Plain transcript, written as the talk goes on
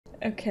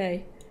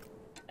Okay.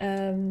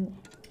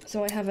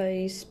 So I have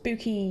a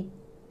spooky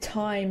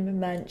time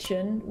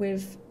mansion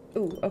with...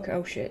 Ooh, okay,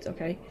 oh shit,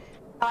 okay.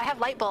 Oh, I have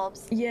light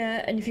bulbs.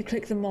 Yeah, and if you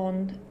click them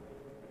on,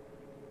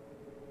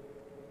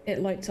 it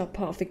lights up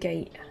part of the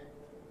gate.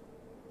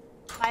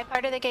 My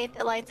part of the gate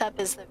that lights up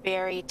is the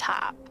very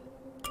top.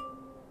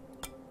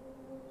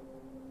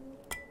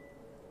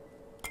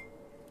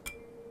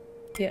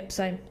 Yep,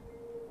 same.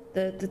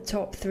 The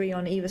top 3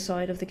 on either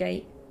side of the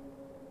gate.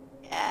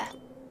 Yeah.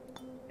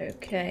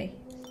 Okay,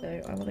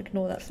 so I will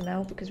ignore that for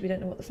now because we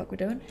don't know what the fuck we're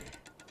doing.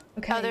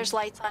 Okay. Oh, there's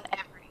lights on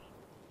every...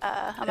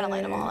 I'm gonna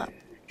light them all up.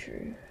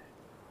 True.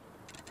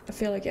 I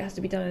feel like it has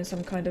to be done in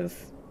some kind of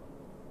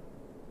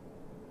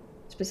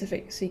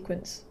specific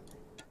sequence.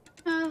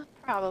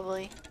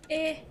 Probably.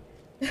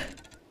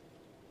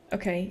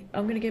 Okay,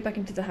 I'm gonna go back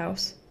into the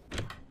house.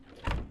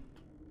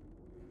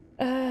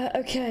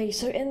 Okay,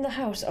 so in the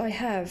house I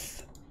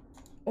have...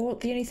 the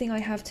only thing I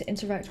have to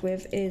interact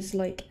with is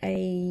like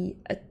an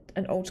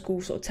old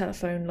school sort of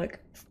telephone, like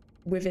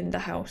within the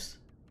house.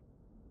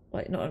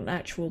 Like not an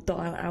actual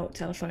dial out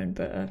telephone,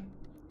 but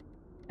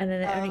and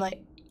then it only... like...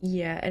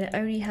 Yeah, and it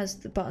only has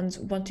the buttons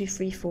 1, 2,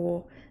 3,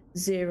 4,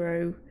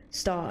 0,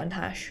 star, and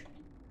hash.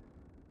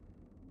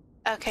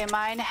 Okay,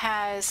 mine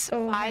has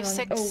 5,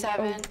 6,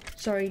 7.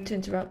 Sorry to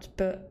interrupt,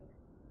 but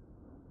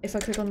if I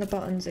click on the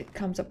buttons, it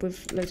comes up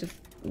with loads of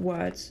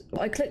words.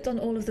 I clicked on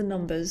all of the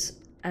numbers,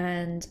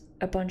 and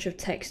a bunch of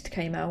text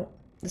came out,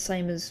 the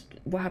same as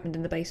what happened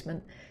in the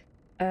basement.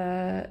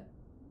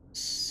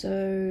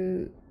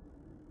 So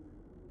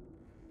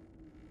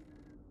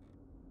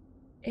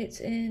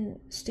it's in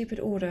stupid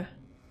order.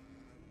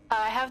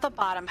 I have the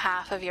bottom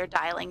half of your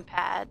dialing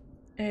pad.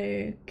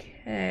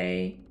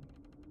 Okay.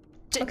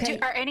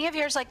 Are any of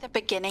yours like the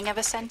beginning of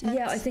a sentence?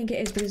 Yeah, I think it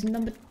is, because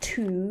number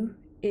 2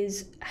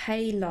 is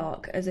hey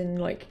lark, as in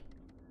like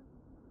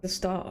the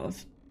start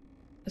of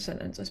a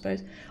sentence, I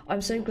suppose.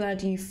 I'm so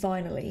glad you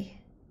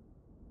finally...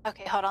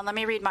 Okay, hold on, let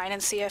me read mine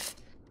and see if...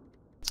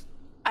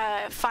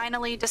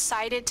 finally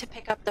decided to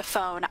pick up the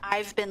phone.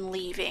 I've been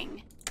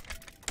leaving.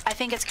 I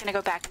think it's gonna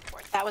go back and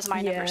forth. That was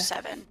my number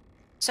 7.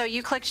 So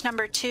you clicked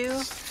number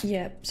 2?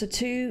 Yeah, so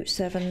 2,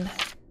 7.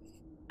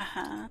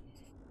 Uh-huh.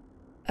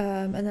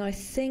 And then I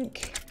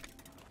think...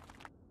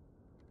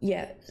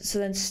 Yeah, so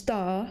then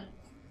star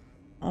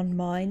on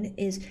mine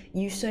is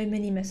you so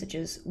many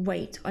messages.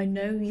 Wait, I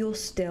know you're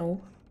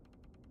still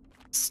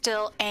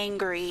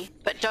angry,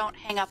 but don't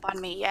hang up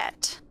on me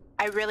yet.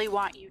 I really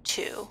want you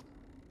to.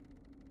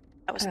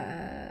 That was...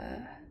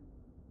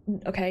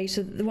 Okay,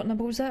 so what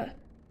number was that?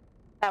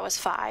 That was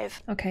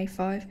 5. Okay,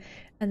 5.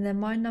 And then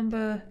my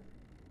number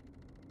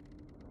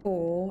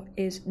 4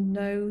 is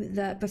know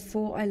that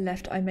before I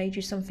left I made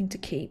you something to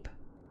keep.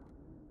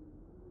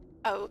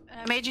 Oh,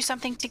 I made you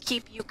something to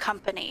keep you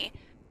company,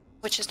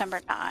 which is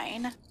number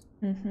 9.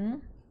 Mm-hmm.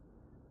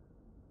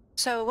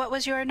 So what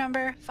was your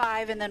number?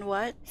 5 and then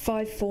what?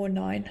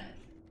 549.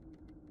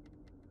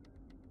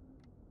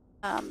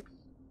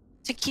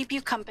 To keep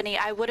you company,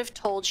 I would have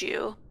told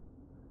you.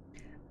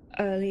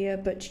 Earlier,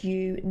 but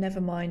you, never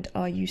mind,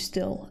 are you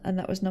still? And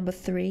that was number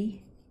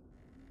 3.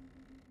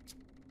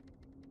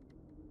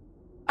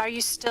 Are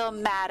you still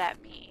mad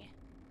at me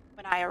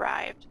when I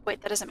arrived?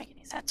 Wait, that doesn't make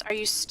any sense. Are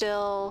you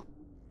still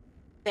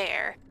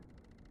there?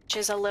 Which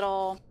is a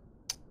little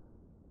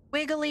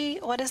wiggly.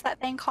 What is that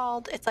thing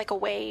called? It's like a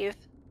wave.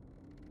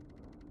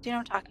 Do you know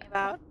what I'm talking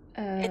about?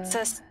 It's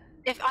a...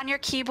 If on your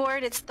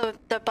keyboard, it's the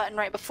button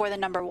right before the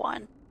number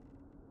 1.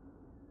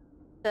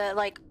 The,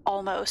 like,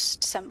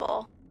 almost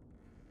symbol.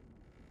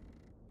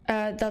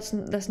 That's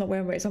not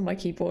where it's on my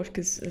keyboard,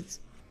 because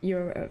it's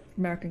your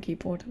American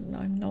keyboard, and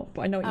I'm not,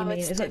 but I know what you mean.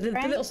 It's like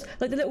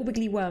the little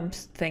wiggly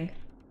worms thing.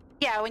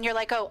 Yeah, when you're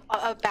like, oh,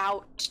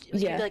 about...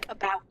 Yeah. Like,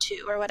 about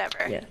to, or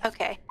whatever. Yeah.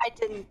 Okay, I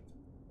didn't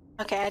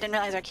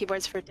realize our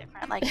keyboards were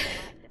different, like...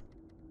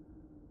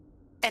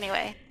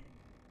 Anyway.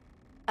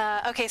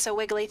 Okay, so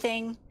wiggly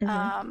thing.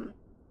 Mm-hmm.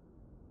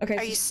 Okay.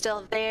 Are you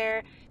still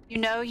there? You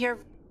know your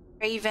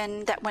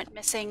raven that went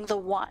missing, the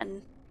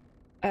 1.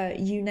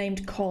 You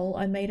named Cole.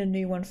 I made a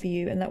new one for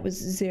you, and that was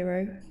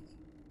 0.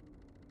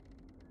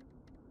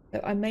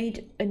 So I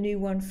made a new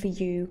one for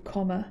you,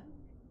 comma.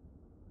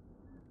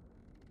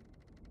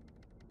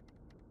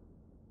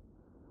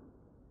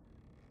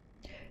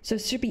 So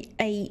it should be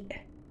 8,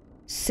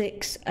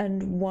 6,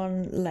 and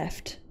 1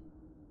 left.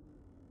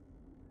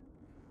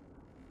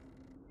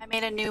 I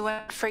made a new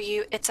one for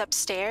you. It's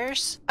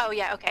upstairs. Oh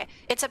yeah, okay.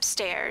 It's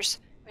upstairs,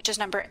 which is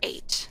number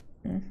 8.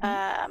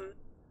 Mm-hmm.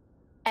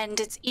 And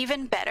it's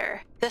even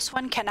better. This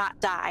one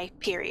cannot die,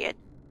 period.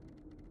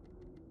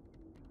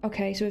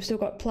 Okay, so we've still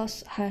got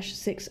plus, hash,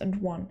 6, and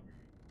 1.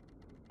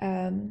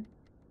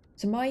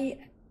 So my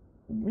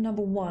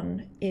number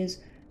 1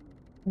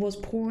 was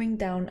pouring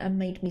down and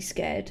made me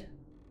scared.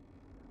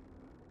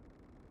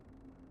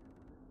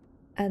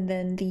 And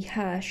then the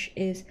hash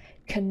is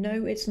can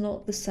know it's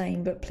not the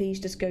same, but please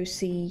just go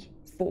see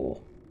 4.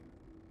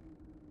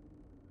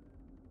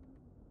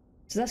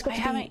 So that's got to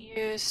be... I haven't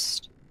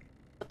used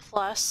the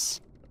plus.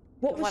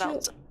 What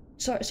else?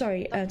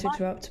 Sorry to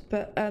interrupt,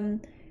 but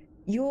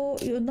your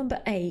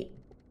number 8,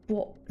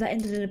 what that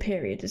ended in a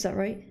period, is that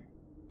right?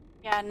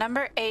 Yeah,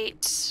 number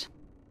 8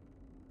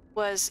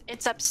 was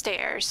it's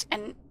upstairs,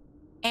 and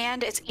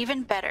it's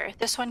even better.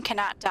 This one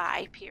cannot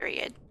die,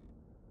 period.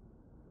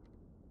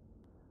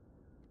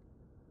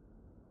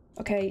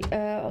 Okay,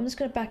 I'm just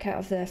gonna back out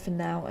of there for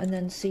now and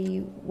then see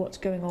what's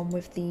going on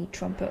with the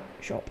trumpet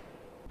shop.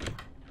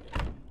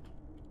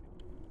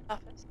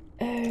 Office.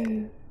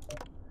 Oh.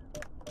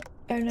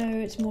 Oh no,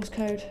 it's Morse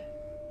code.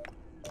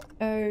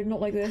 Oh, not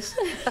like this.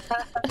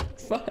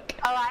 Fuck.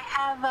 Oh,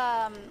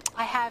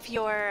 I have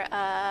your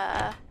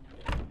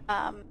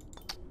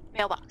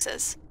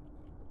mailboxes.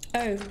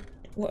 Oh,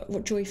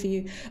 what joy for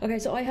you. Okay,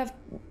 so I have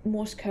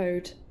Morse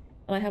code,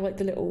 and I have like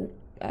the little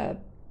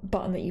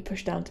button that you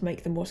push down to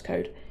make the Morse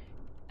code.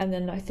 And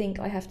then I think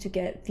I have to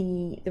get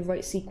the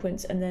right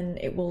sequence, and then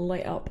it will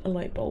light up a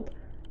light bulb.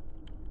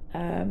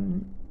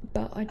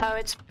 But I don't... Oh,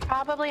 it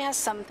probably has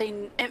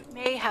something, it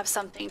may have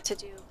something to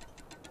do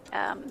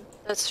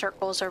the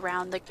circles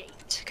around the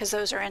gate, because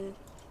those are in,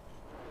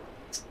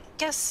 I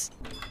guess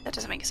that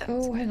doesn't make sense.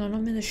 Oh, hang on,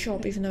 I'm in the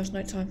shop even though it's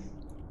nighttime.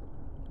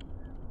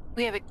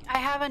 I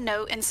have a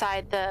note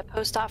inside the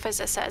post office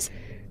that says,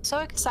 "So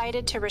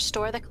excited to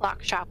restore the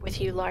clock shop with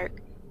you,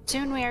 Lark.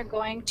 Soon we are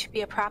going to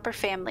be a proper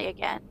family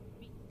again."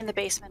 In the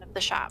basement of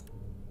the shop.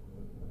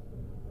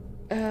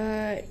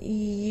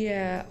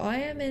 Yeah, I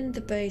am in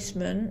the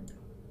basement.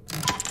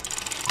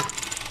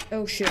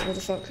 Oh shit, what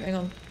the fuck, hang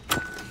on.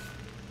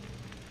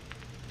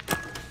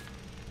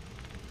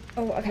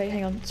 Oh, okay,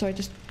 hang on, sorry,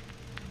 just...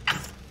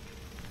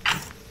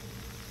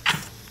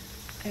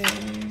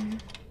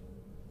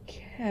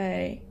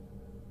 Okay.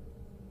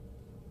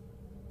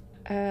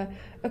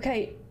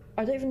 Okay,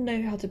 I don't even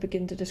know how to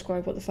begin to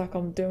describe what the fuck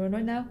I'm doing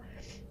right now.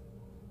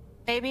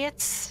 Maybe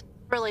it's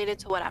related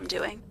to what I'm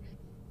doing.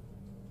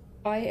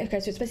 Okay,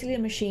 so it's basically a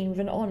machine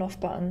with an on-off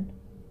button.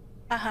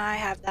 Uh-huh, I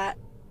have that.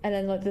 And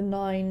then like the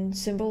 9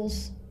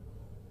 symbols.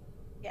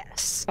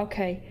 Yes.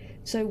 Okay,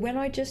 so when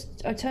I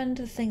turned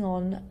the thing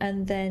on,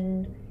 and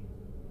then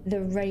the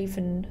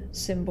raven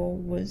symbol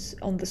was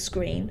on the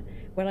screen.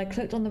 When I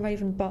clicked on the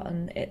raven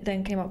button, it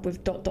then came up with ...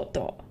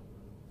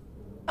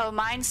 Oh,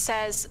 mine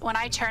says, when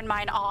I turn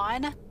mine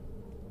on,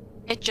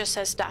 it just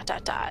says ... Like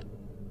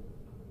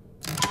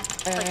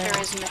there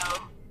is no...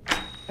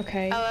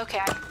 Okay. Oh,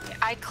 okay.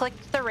 I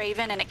clicked the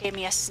raven and it gave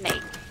me a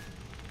snake.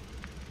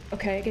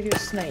 Okay, I gave you a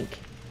snake.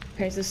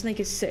 Okay, so the snake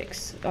is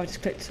 6. I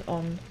just clicked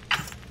on...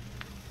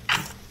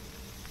 I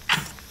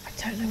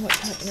don't know what's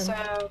happening.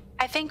 So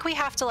I think we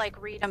have to like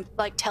read and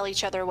like tell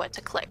each other what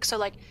to click. So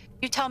like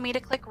you tell me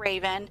to click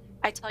raven,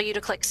 I tell you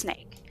to click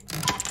snake.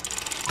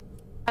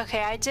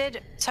 Okay, I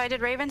did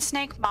raven,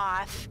 snake,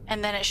 moth,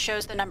 and then it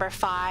shows the number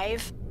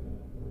 5,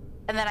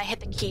 and then I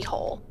hit the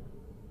keyhole.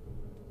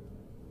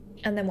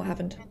 And then what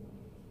happened?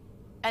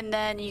 And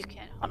then you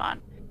can, hold on.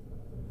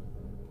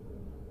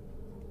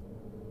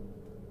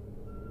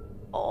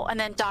 Oh, and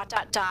then ...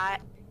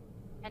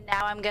 And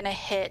now I'm gonna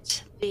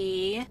hit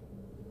the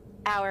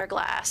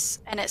hourglass,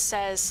 and it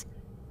says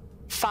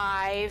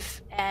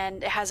 5,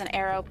 and it has an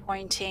arrow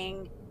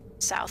pointing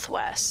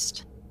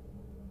southwest.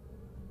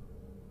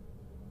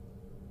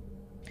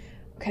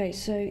 Okay,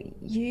 so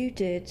you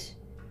did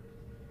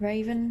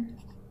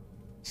raven,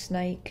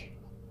 snake,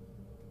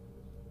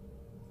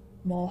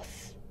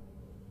 moth,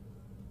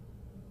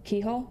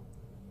 keyhole?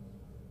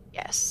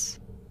 Yes.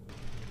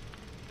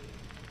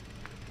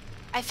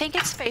 I think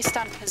it's based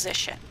on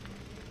position.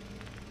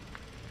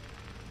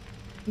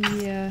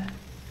 Yeah.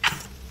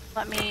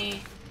 Let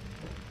me...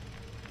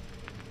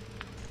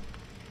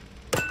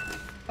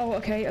 Oh,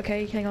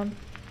 okay, hang on.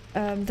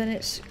 Then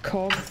it's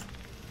cog.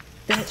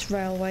 Then it's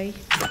railway.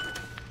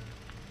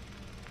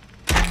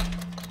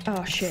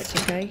 Oh shit,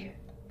 okay.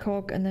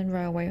 Cog and then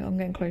railway. I'm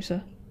getting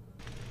closer.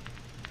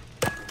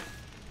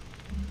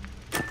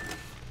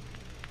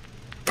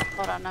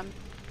 Hold on,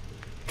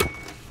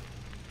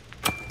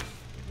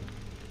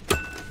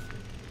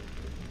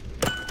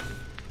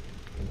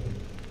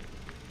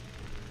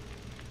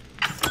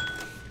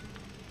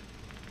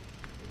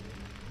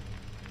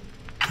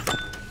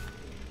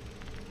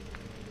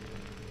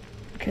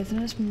 Okay,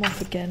 then it's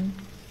moth again.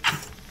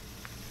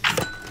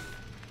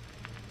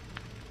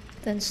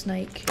 Then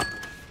snake.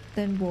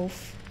 Then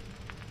wolf.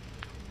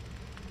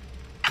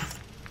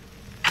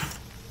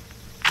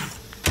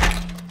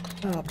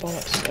 Oh,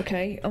 bollocks.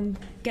 Okay, I'm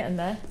getting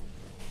there.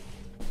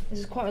 This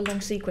is quite a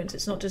long sequence.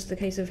 It's not just the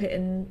case of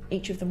hitting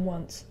each of them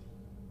once.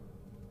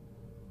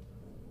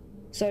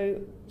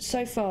 So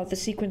far, the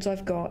sequence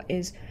I've got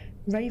is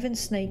raven,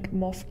 snake,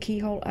 moth,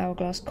 keyhole,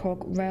 hourglass,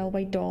 cog,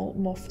 railway, doll,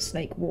 moth,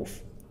 snake,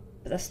 wolf.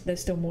 But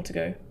there's still more to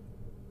go.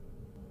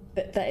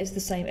 But that is the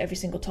same every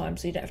single time,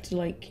 so you don't have to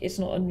like, it's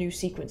not a new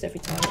sequence every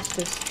time, it's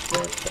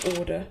just the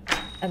order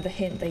and the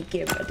hint they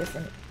give are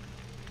different.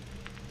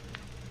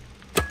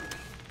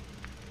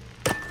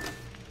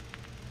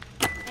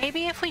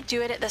 maybe if we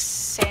do it at the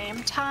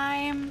same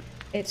time,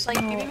 It's like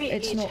not, maybe we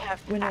it's each not,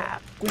 have we're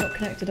not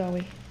connected, are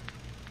we?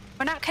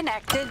 We're not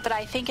connected, but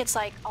I think it's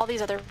like all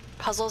these other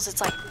puzzles,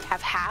 it's like we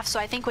have half. So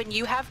I think when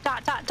you have ...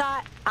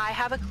 I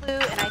have a clue,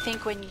 and I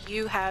think when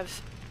you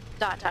have ...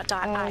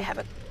 I have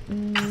a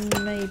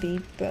clue. Maybe,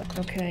 but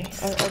okay.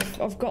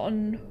 I've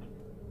gotten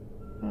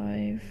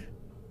 5.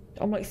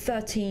 I'm like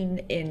 13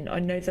 in. I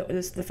know that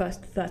was the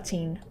first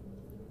 13.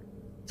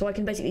 So I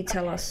can basically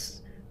tell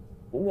us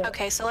what.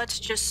 Okay, so let's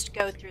just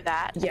go through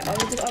that. Yeah, I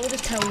will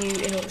just tell you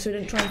in order, so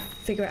don't try and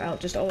figure it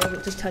out. Just I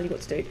will just tell you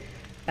what to do.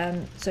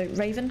 So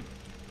Raven.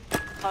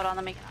 Hold on,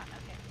 let me get on.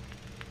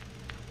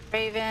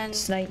 Okay. Raven.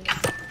 Snake.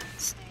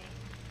 Snake.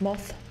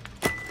 Moth.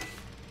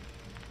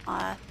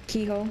 Uh.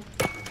 Keyhole.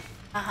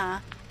 Uh-huh.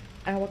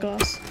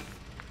 Hourglass.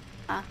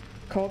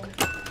 Cog.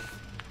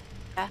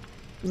 Yeah.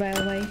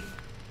 Railway.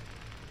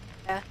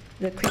 Yeah.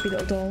 The creepy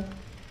little doll.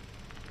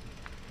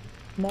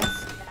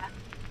 Moth. Yeah.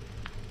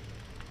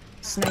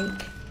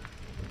 Snake.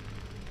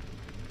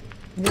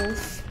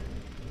 Wolf.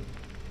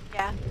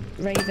 Yeah.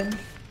 Raven.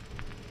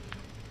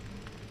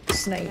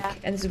 Snake. Yeah.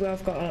 And this is where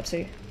I've got up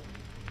to.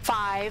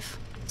 5.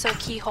 So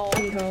keyhole.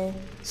 Keyhole.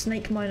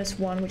 Snake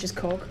 -1, which is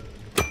cog.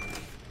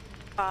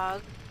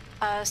 Cog.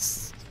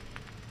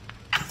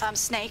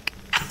 Snake.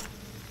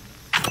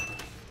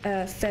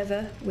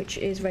 Feather, which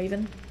is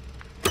Raven.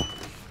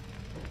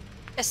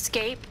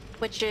 Escape,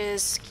 which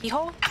is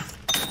keyhole.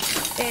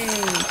 Hey.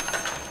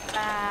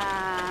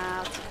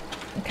 Uh,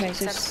 Okay,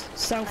 so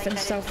south and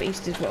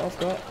southeast is what I've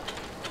got.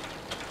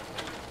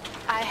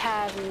 I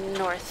have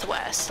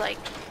northwest, like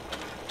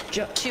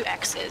 2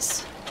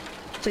 X's.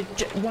 So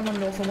one on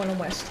north and one on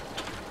west.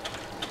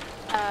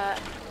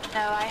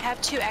 No, I have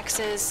 2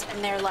 X's,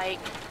 and they're like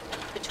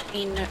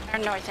between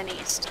north and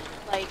east.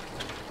 Like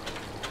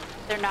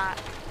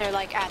they're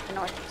like at the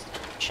northeast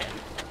direction.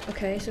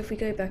 Okay, so if we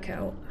go back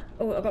out.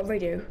 Oh, I got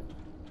radio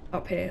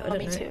up here. I don't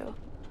know. Me too.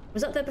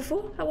 Was that there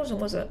before? That wasn't,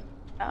 was it?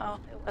 No,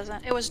 it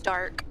wasn't. It was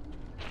dark.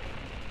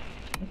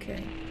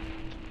 Okay.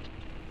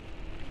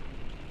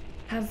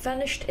 Have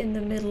vanished in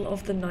the middle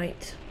of the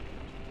night.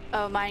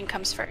 Oh, mine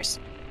comes first.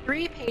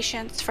 3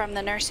 patients from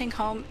the nursing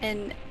home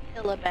in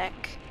Hillebeck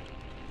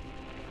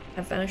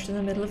Have vanished in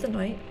the middle of the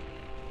night.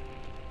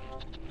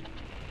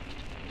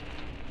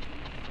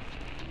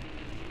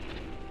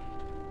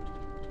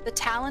 The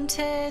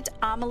talented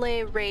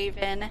Amelie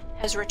Raven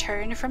has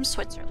returned from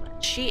Switzerland.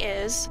 She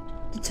is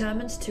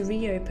Determined to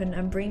reopen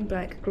and bring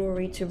back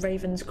glory to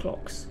Raven's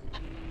clocks.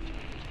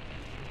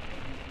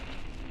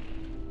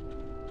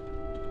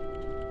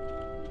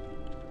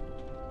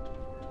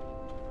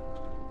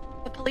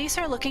 The police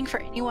are looking for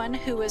anyone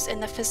who was in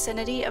the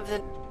vicinity of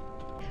the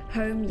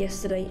Home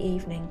yesterday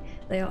evening.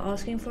 They are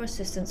asking for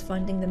assistance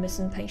finding the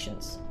missing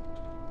patients.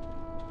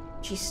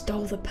 She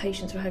stole the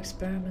patients for her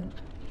experiment.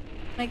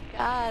 My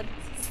God,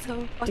 this is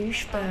so fucking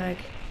Douchebag.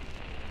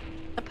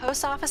 The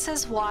post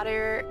office's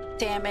water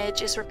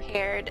damage is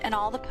repaired and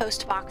all the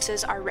post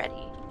boxes are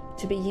ready.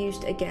 To be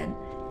used again.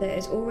 There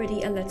is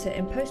already a letter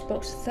in post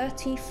box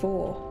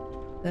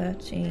 34.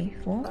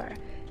 34?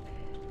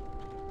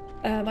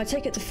 I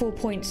take it the 4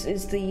 points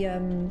is the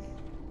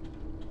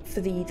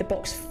for the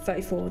box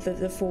 34,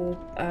 the 4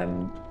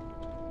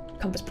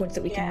 compass points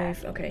that we can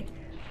move. Okay.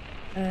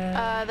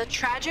 The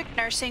tragic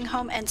nursing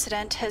home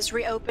incident has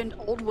reopened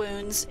old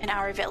wounds in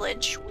our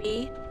village.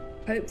 We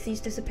hope these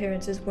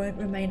disappearances won't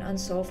remain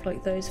unsolved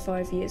like those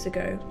 5 years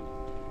ago.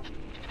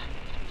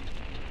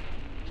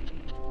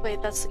 Wait,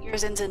 that's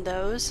yours ends in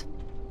those?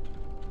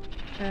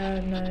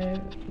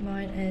 No,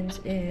 mine ends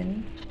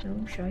in...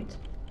 Oh, shite.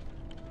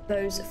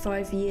 Those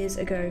 5 years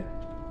ago.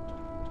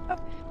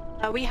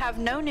 We have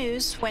no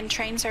news when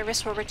train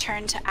service will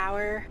return to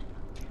our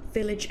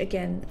village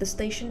again. The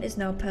station is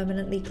now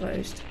permanently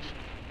closed.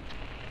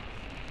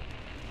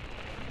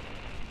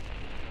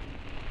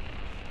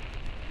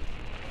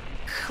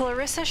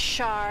 Clarissa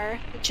Shar,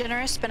 the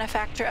generous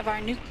benefactor of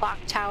our new clock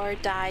tower,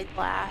 died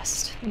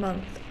last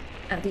month.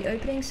 At the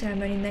opening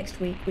ceremony next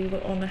week, we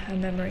will honor her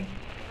memory.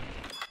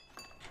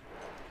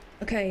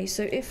 Okay,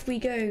 so if we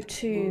go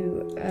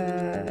to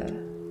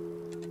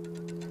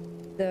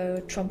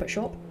the trumpet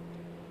shop.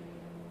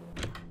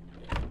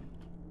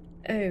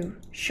 Oh,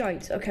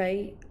 shite,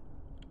 okay.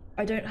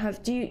 I don't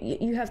have... Do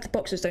you have the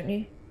boxes, don't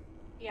you?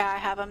 Yeah, I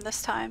have them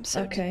this time,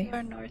 so okay. To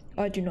our north.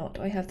 I do not.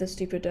 I have the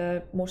stupid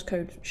Morse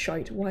code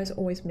shite. Why is it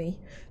always me?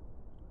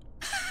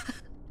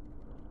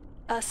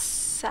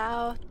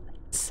 South.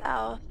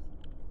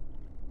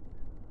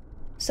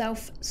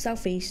 South,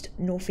 southeast,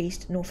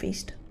 northeast,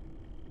 northeast.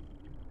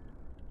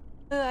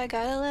 Ooh, I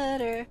got a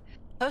letter.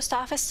 Post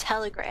office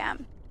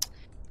telegram.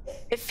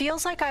 It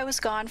feels like I was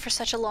gone for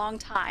such a long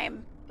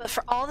time, but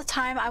for all the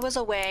time I was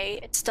away,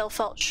 it still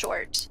felt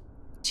short.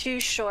 Too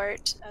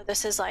short. Oh,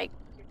 this is like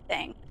your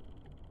thing.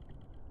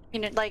 You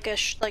know, like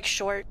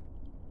short.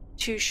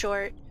 Too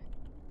short.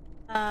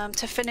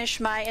 To finish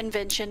my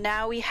invention,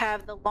 now we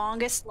have the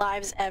longest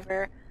lives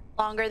ever,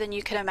 longer than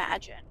you can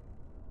imagine.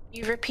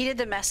 You've repeated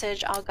the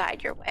message, I'll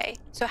guide your way.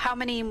 So how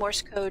many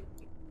Morse code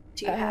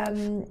do you have?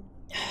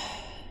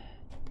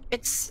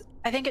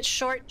 I think it's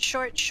short.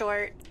 So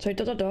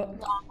dot.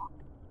 Long.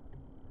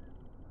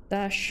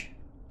 Dash.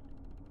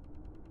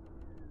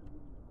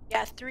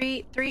 Yeah,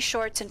 three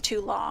shorts and 2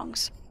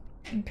 longs.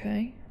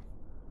 Okay.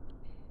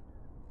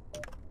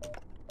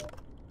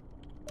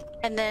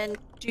 And then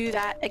do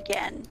that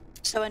again.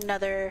 So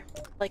another,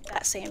 like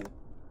that same,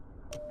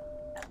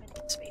 that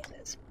many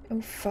spaces. Oh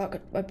fuck,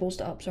 I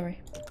ballsed it up,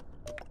 sorry.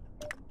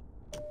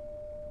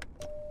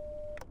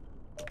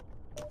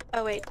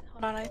 Oh wait,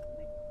 hold on,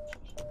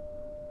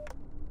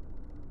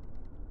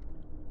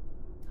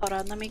 hold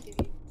on, let me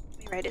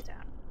write it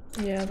down.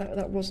 Yeah,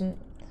 that wasn't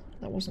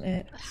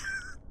it.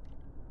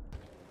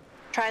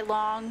 Try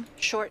long,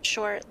 short,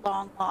 short,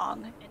 long,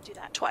 long, and do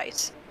that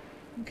twice.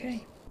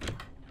 Okay.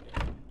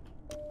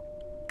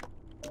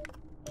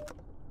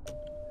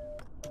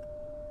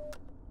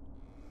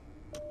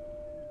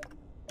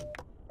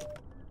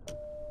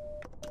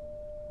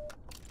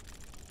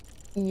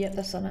 Yep,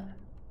 that's done it.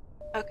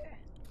 Okay.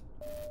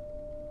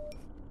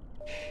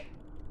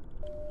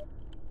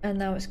 And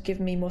now it's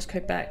giving me Morse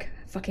code back.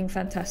 Fucking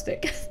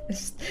fantastic.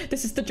 This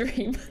is the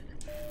dream.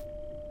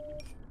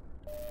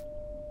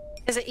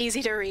 Is it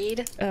easy to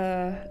read?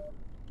 Hang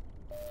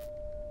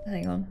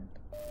on.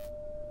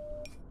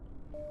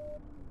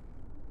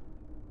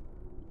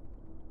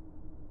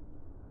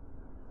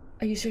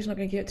 Are you seriously not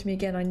gonna give it to me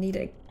again? I need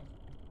it.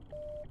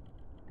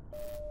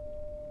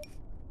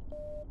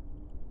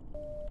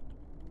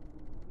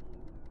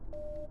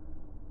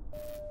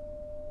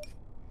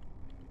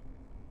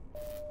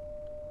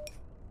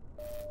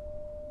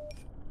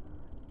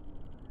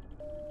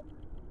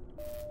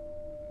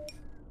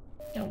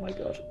 Oh my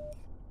god.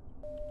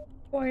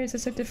 Why is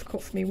this so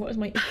difficult for me? What is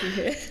my issue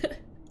here?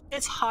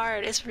 It's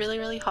hard. It's really,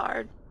 really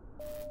hard.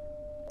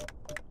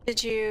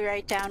 Did you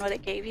write down what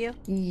it gave you?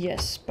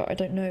 Yes, but I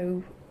don't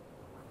know.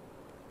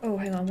 Oh,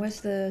 hang on.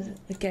 Where's the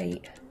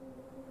gate?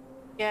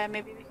 Yeah,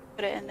 maybe we could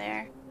put it in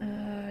there.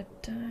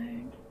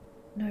 Don't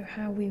know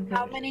how we wrote.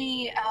 How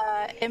many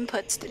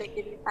inputs did it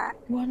give you back?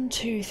 1,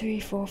 2, 3,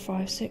 4,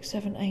 5, 6,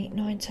 7, 8,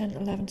 9, 10,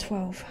 11,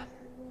 12.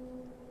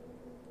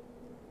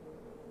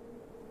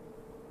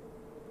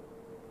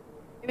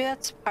 Maybe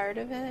that's part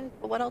of it.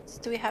 But what else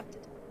do we have to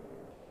do?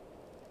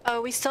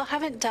 Oh, we still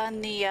haven't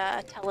done the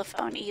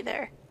telephone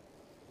either.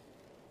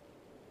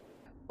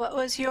 What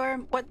was your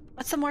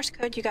what's the Morse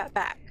code you got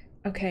back?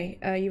 Okay,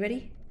 you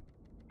ready?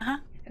 Uh-huh.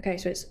 Okay,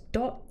 so it's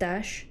dot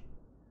dash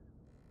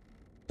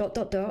dot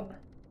dot dot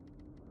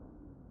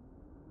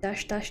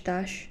dash dash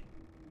dash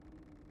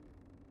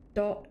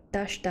dot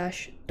dash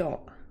dash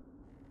dot.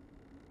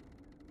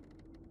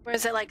 Or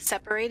is it like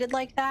separated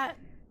like that?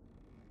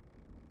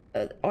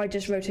 I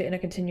just wrote it in a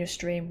continuous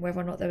stream. Whether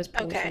or not there was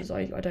pauses,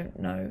 I don't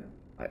know.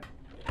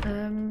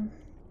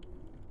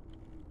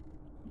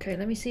 Okay,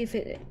 let me see if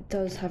it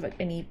does have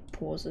any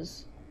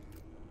pauses.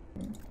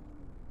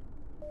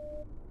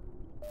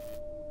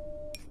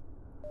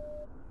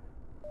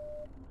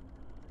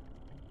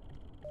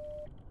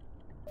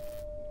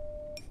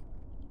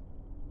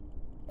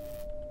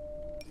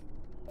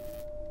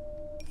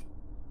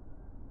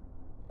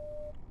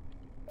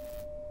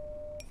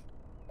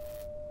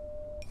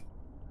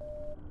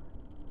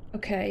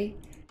 Okay,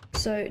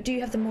 so do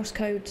you have the Morse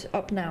code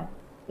up now?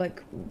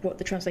 Like what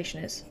the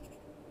translation is?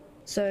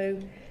 So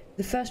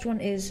the first one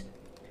is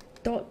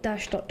dot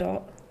dash dot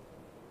dot.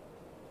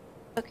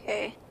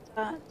 Okay.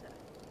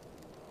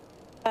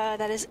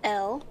 That is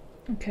L.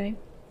 Okay.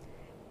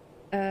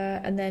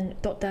 And then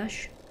dot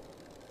dash.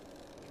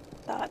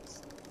 Dot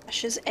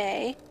dash is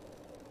A.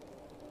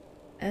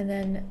 And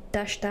then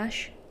dash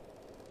dash.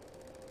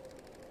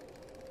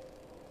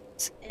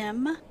 It's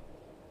M.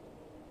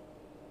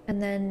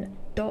 And then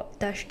dot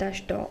dash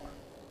dash dot.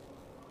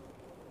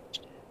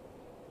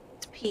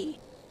 It's P.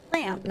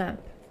 Lamp. Lamp.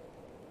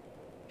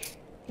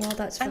 Well,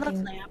 that's I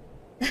fucking... love lamp.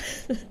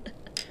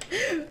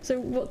 So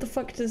what the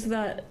fuck does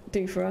that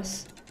do for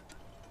us?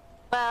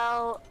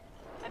 Well,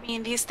 I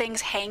mean, these things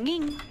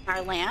hanging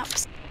are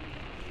lamps.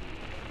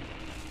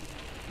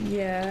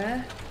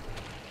 Yeah.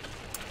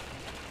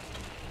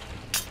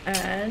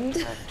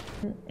 And...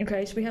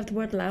 Okay, so we have the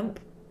word lamp.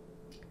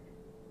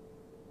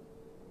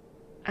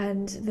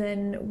 And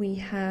then we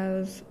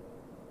have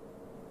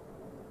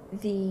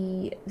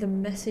the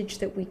message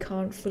that we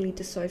can't fully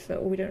decipher,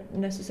 or we don't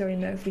necessarily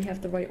know if we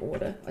have the right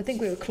order. I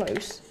think we were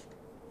close.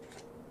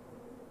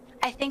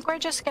 I think we're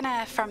just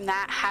gonna, from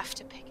that, have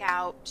to pick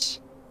out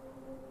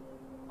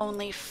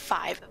only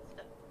 5 of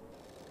them.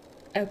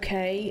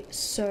 Okay,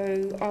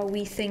 so are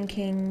we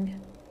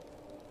thinking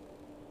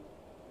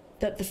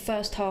that the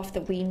first half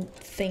that we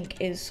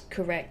think is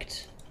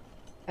correct,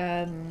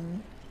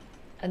 and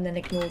then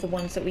ignore the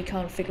ones that we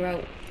can't figure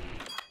out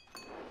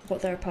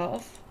what they're a part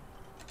of?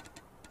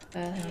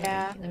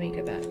 Yeah. Let me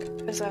go back.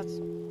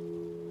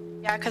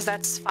 Because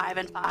that's 5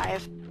 and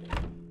 5.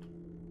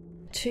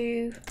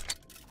 2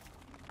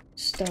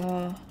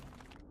 star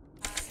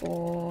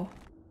 4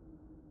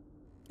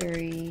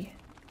 3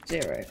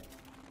 0.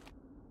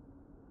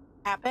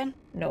 Happen?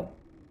 No.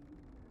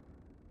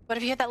 What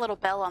if you hit that little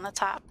bell on the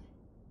top?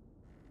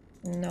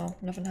 No,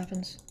 nothing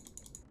happens.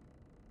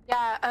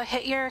 Yeah,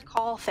 hit your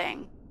call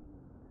thing.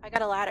 I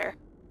got a ladder.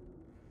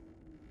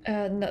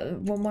 No,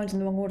 well, mine's in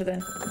the wrong order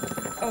then.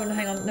 Oh, no,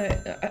 hang on, no,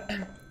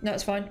 no,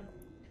 it's fine.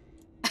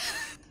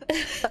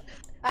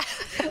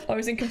 I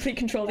was in complete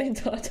control the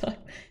entire time.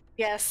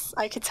 Yes,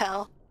 I could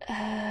tell.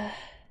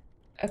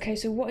 Okay,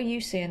 so what are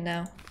you seeing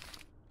now?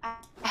 I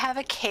have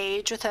a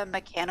cage with a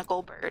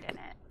mechanical bird in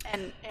it,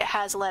 and it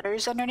has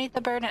letters underneath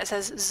the bird, and it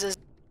says Z.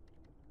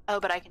 Oh,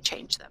 but I can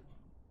change them.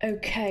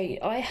 Okay,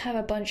 I have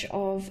a bunch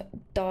of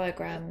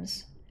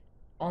diagrams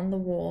on the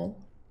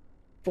wall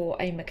for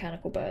a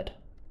mechanical bird.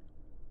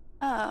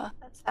 Oh,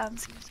 that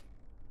sounds useful.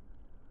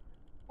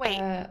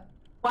 Wait,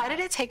 why did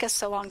it take us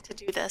so long to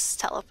do this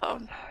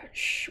telephone?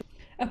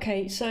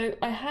 Okay, so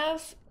I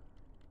have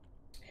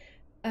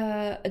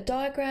a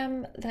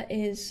diagram that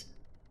is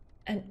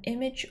an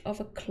image of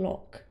a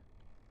clock,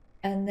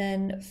 and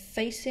then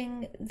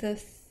facing the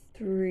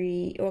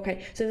three.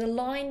 Okay, so there's a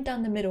line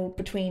down the middle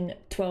between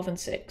 12 and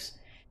 6,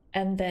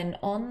 and then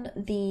on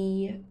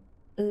the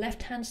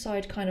left-hand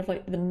side, kind of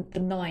like the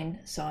 9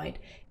 side,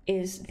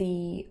 is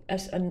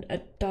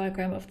a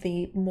diagram of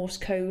the Morse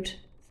code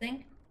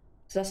thing.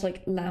 So that's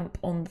like lamp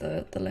on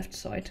the left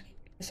side,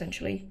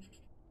 essentially.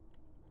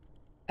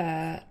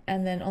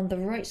 And then on the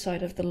right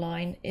side of the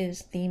line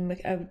is the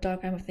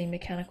diagram of the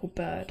mechanical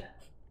bird.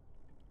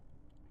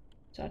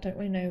 So I don't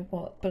really know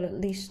what, but at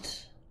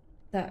least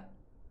that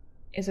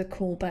is a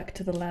callback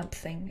to the lamp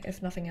thing,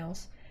 if nothing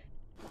else.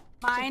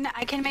 Mine,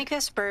 I can make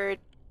this bird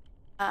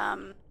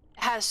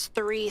has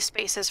 3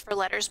 spaces for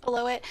letters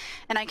below it,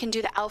 and I can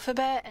do the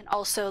alphabet and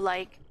also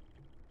like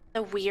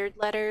the weird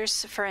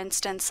letters, for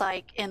instance,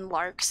 like in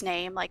Lark's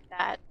name, like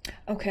that.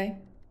 Okay.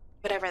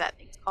 Whatever that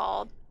thing's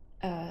called.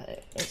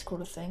 It's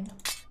called a thing.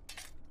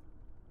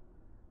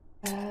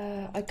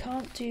 I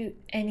can't do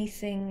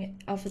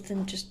anything other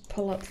than just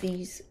pull up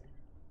these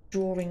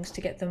drawings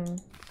to get them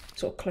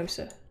sort of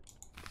closer,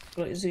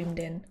 like zoomed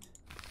in.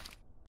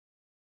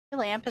 The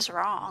lamp is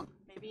wrong.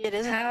 Maybe it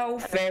isn't. How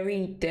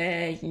very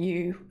dare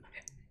you?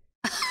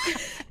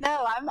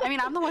 No, I'm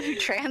the one who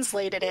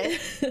translated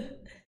it.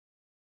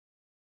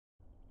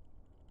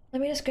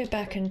 Let me just go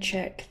back and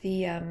check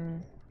the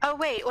Oh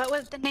wait, what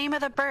was the name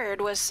of the bird?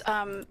 Was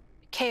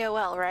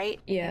KOL, right?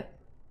 Yeah.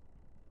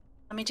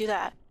 Let me do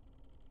that.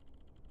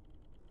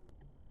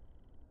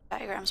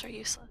 Diagrams are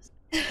useless.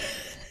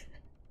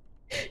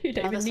 You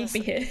don't even need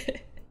me here.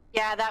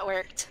 Yeah, that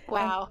worked.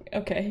 Wow.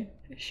 Okay.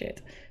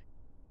 Shit.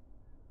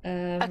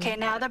 Okay,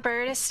 now the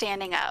bird is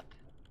standing up.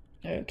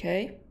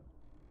 Okay.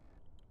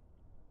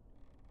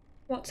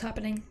 What's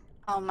happening?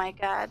 Oh my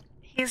god.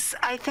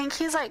 I think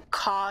he's like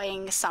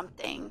cawing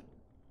something.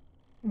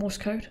 Morse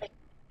code?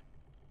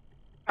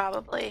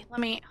 Probably.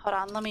 Hold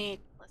on, let me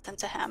listen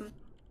to him.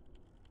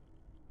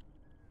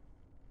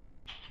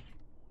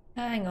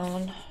 Hang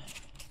on.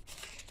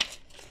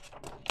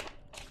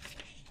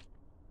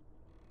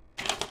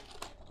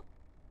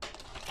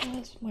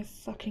 Where's my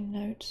fucking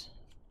notes?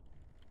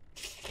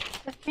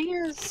 The thing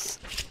is,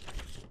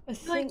 I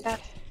think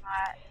that's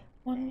not...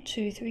 1,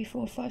 2, 3,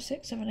 4, 5,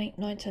 6, 7, 8,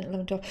 9, 10,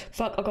 11, 12.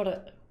 Fuck, I got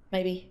it.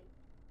 Maybe.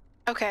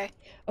 Okay.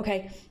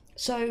 Okay,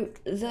 so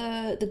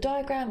the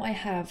diagram I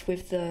have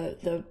with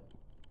the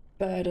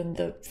bird and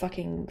the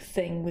fucking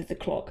thing with the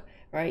clock,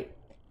 right?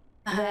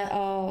 There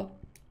are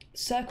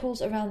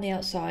circles around the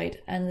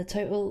outside, and the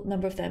total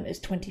number of them is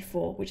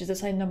 24, which is the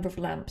same number of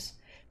lamps.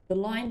 The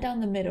line down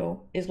the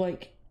middle is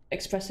like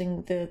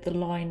expressing the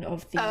line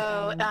of the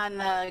on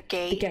the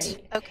gate. The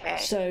gate. Okay.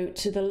 So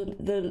to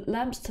the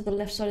lamps to the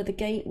left side of the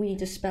gate, we need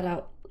to spell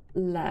out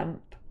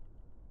lamp.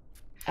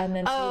 And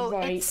then to the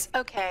right. It's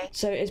okay.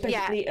 So it's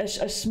basically a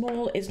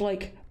small is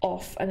like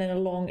off, and then a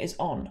long is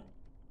on.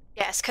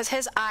 Yes, because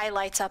his eye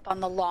lights up on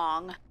the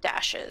long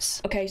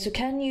dashes. Okay, so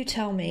can you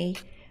tell me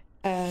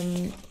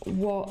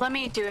what... Let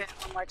me do it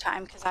one more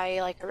time, because I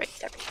like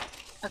erased everything.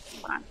 Okay,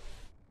 hold on.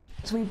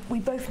 So we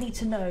both need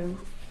to know.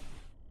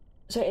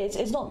 So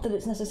it's not that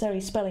it's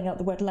necessarily spelling out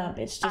the word lamp,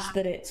 it's just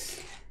that it's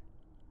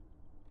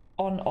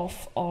on,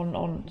 off,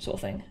 on sort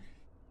of thing.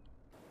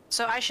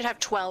 So I should have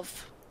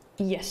 12.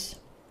 Yes.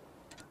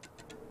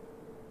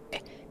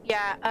 Okay.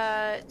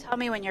 Yeah, tell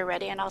me when you're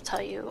ready and I'll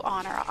tell you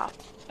on or off.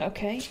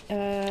 Okay,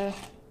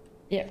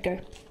 yeah, go.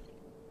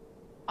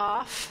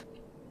 Off,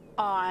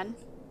 on,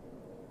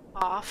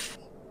 off,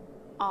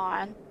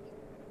 on,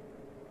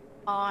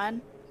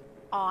 off,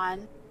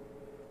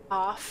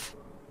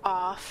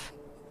 off,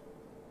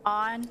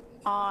 on,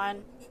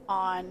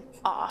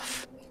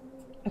 off.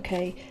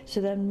 Okay, so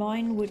then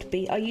mine would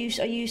be. Are you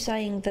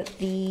saying that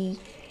the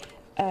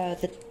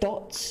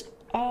dots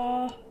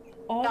are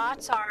on?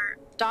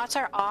 Dots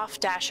are off,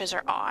 dashes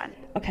are on.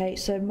 Okay,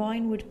 so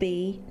mine would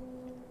be.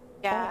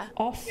 Yeah.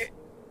 Off,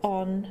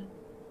 on,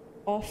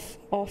 off,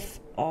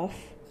 off.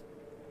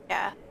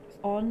 Yeah.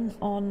 On,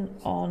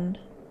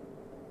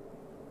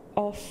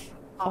 off,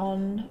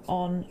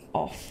 on,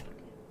 off.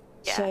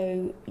 Yeah.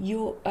 So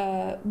your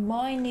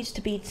mine needs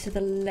to be to the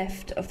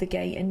left of the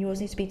gate, and yours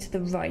needs to be to the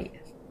right.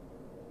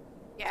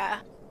 Yeah.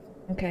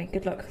 Okay,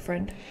 good luck,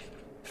 friend.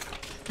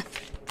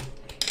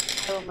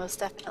 I will most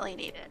definitely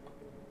need it.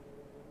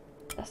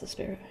 That's the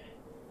spirit.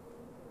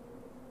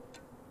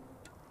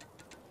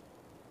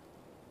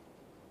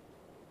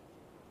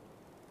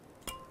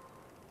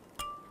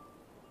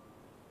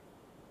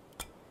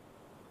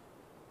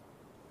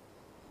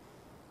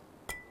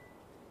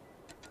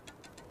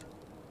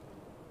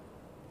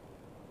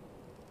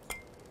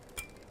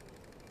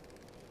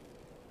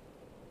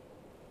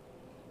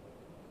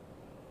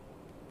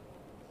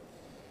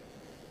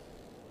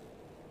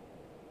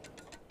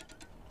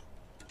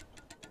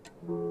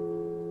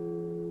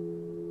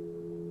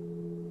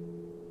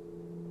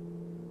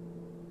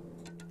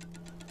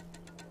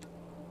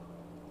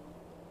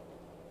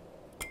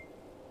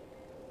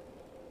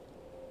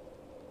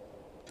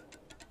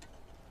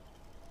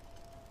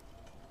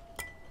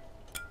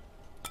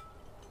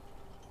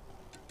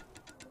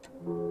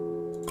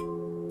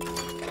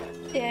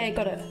 Yeah,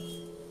 got it.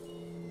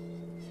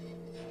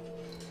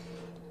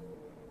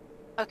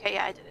 Okay,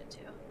 yeah, I did it too.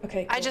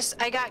 Okay, cool.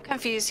 I got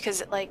confused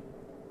because like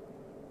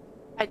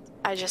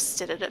I just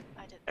did it.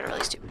 I did it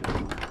really stupid.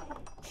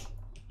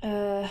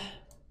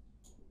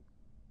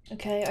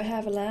 Okay, I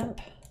have a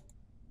lamp.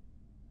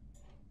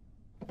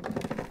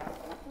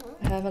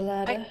 I have a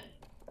ladder.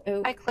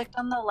 I clicked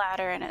on the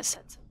ladder and it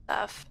said some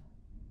stuff.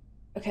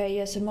 Okay,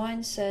 yeah, so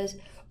mine says,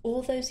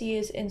 all those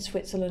years in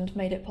Switzerland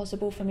made it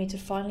possible for me to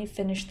finally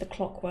finish the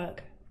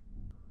clockwork.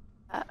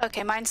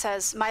 Okay, mine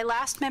says, my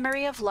last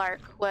memory of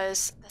Lark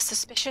was the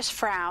suspicious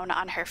frown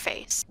on her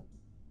face.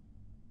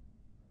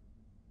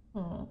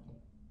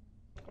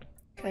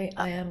 Okay,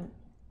 I am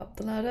up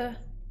the ladder.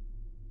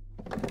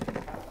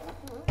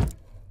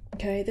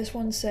 Okay, this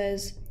one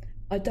says,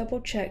 I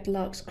double-checked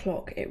Lark's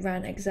clock. It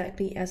ran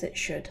exactly as it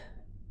should.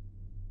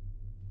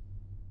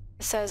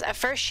 It says, at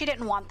first she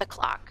didn't want the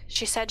clock.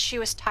 She said she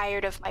was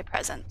tired of my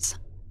presence.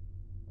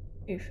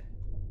 Oof.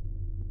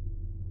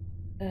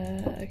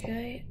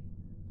 Okay.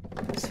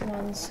 This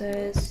one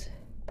says,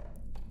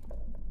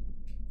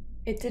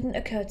 it didn't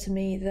occur to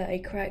me that a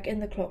crack in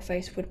the clock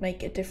face would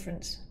make a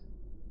difference.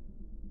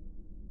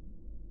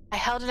 I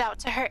held it out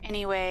to her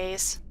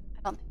anyways.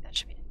 I don't think that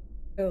should be it.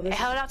 Oh, I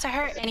held it out to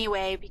her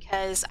anyway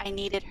because I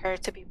needed her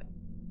to be...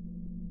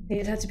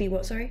 Needed her to be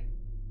what, sorry?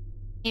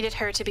 Needed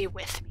her to be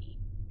with me.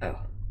 Oh.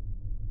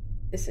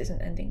 This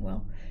isn't ending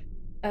well.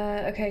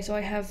 Okay, so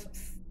I have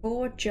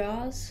 4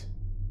 jars.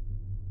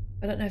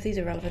 I don't know if these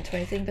are relevant to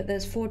anything, but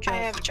there's 4 jars.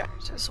 I have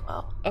jars as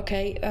well.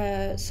 Okay,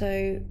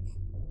 so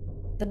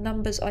the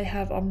numbers I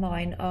have on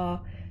mine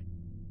are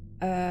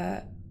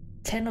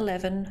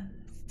 1011,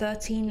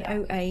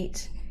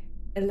 1308,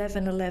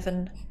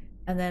 1111,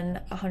 and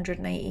then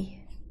 180.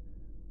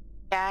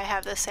 Yeah, I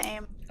have the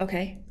same.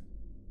 Okay.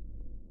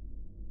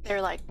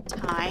 They're like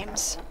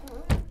times.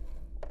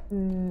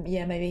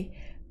 Yeah, maybe.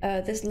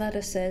 This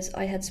letter says,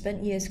 I had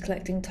spent years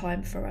collecting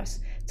time for us,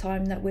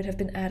 time that would have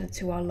been added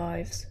to our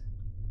lives.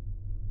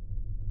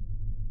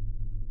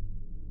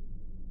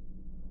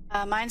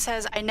 Mine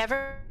says, I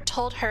never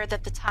told her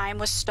that the time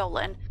was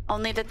stolen,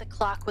 only that the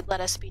clock would let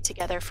us be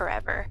together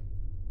forever.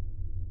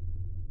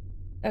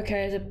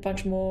 Okay, there's a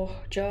bunch more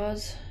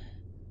jars.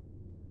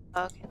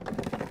 Okay.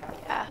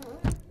 Yeah.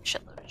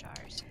 Shitload of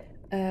jars.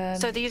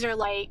 So these are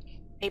like,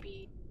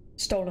 maybe...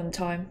 Stolen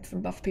time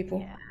from buff people.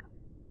 Yeah.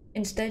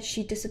 Instead,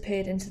 she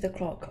disappeared into the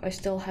clock. I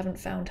still haven't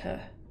found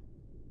her.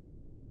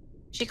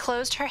 She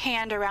closed her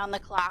hand around the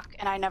clock,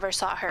 and I never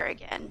saw her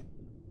again.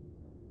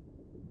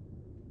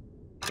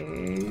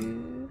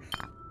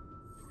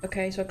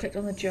 Okay, so I clicked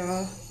on the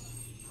jar.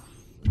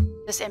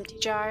 This empty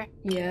jar?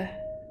 Yeah.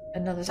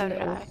 Another So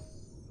little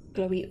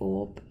glowy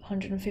orb.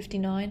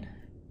 159.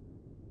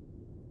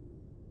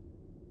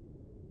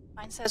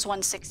 Mine says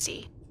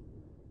 160.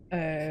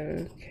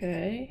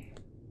 Okay.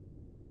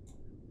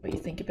 What, you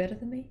think you're better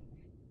than me?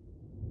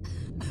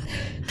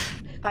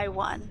 By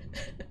 1.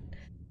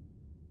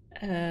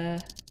 I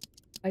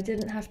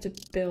didn't have to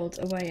build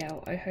a way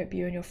out. I hope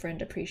you and your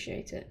friend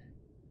appreciate it.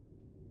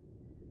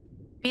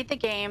 Beat the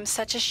game.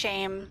 Such a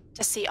shame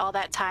to see all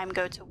that time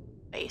go to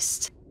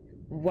waste.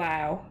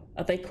 Wow.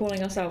 Are they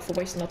calling us out for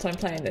wasting our time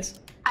playing this?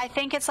 I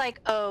think it's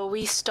like, oh,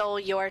 we stole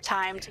your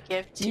time to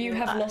give to You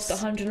have us. lost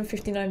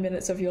 159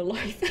 minutes of your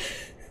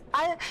life.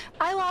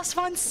 I lost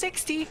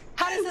 160.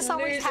 How does this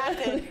always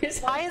happen?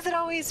 Why is it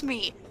always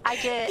me? I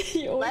get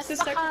left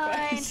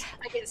behind.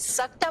 I get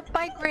sucked up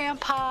by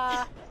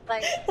Grandpa.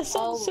 Like, that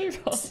sounds so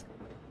wrong.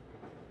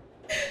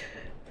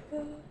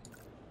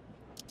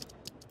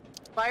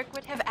 Lark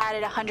would have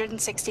added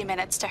 160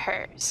 minutes to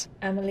hers.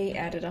 Emily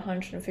added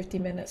 150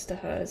 minutes to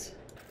hers.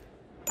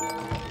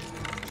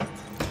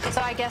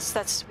 So I guess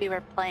that's, we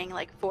were playing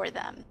like for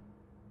them.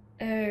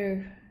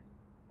 Oh,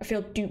 I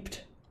feel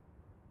duped.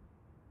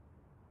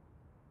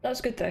 That was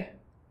good though.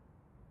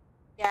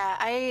 Yeah,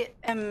 I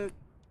am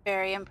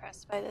very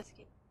impressed by this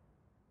game.